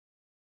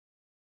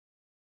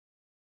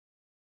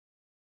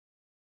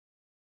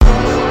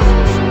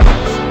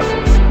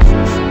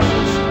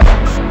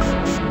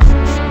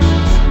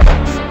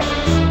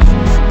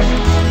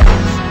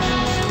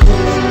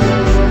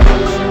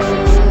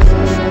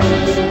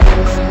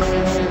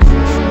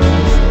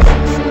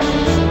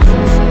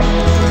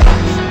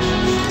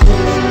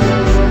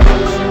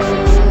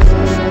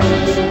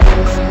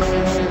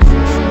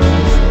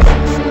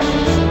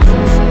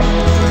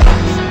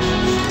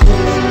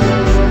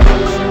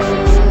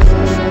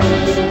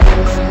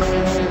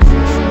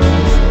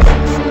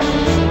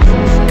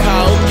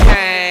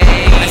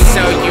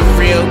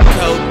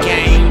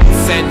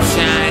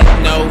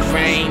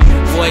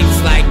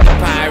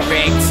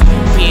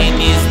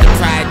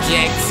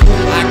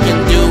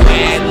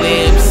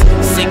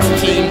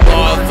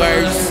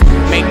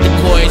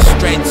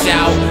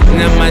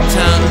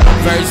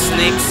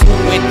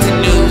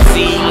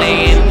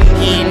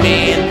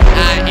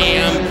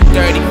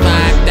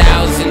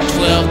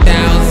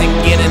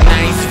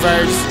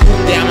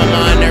Damn, I'm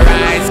on the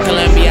rise,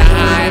 Columbia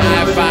High,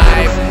 high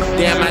five.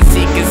 Damn, I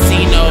see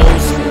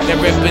casinos that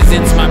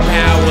represents my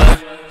power.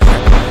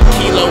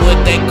 Kilo, what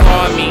they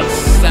call me,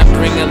 I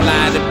bring a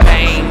lot of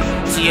pain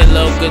to your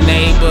local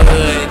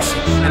neighborhoods,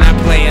 and I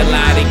play a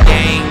lot of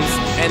games.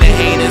 And the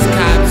haters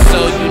cops, so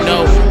you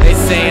know they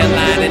say a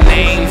lot of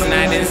names, and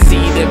I didn't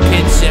see the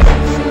picture,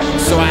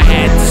 so I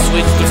had to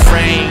switch the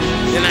frame.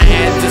 Then I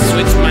had to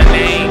switch my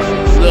name.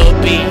 Lil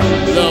B,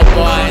 Lil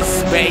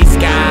Boss, Bass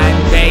God,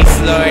 Bass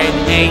Lord,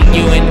 ain't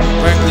you and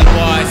Berkeley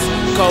Boss.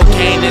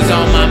 Cocaine is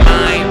on my